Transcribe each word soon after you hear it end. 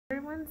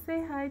Everyone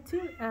say hi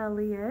to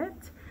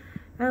Elliott.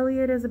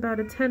 Elliott is about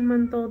a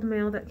 10-month-old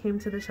male that came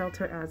to the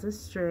shelter as a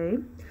stray.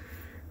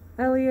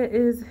 Elliott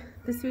is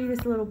the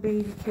sweetest little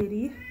baby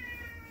kitty.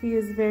 He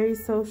is very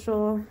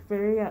social,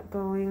 very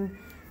outgoing,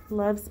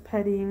 loves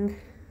petting,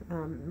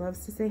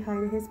 loves to say hi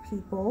to his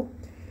people.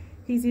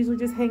 He's usually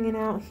just hanging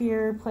out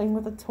here, playing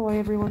with a toy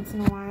every once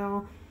in a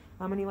while,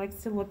 and he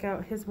likes to look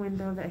out his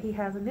window that he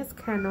has in his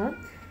kennel,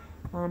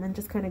 and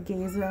just kind of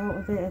gaze out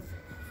of it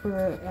for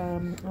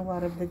a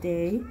lot of the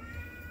day.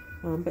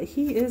 But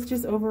he is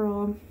just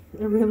overall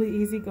a really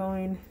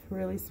easygoing,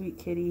 really sweet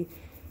kitty,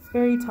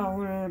 very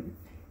tolerant.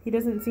 He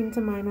doesn't seem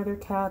to mind other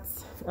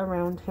cats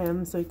around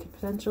him, so he could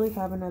potentially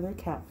have another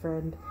cat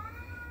friend.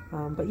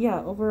 But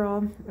yeah,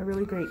 overall, a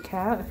really great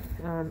cat.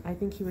 I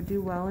think he would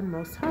do well in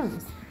most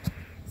homes.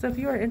 So if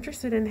you are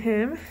interested in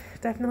him,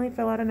 definitely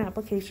fill out an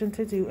application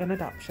to do an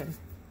adoption.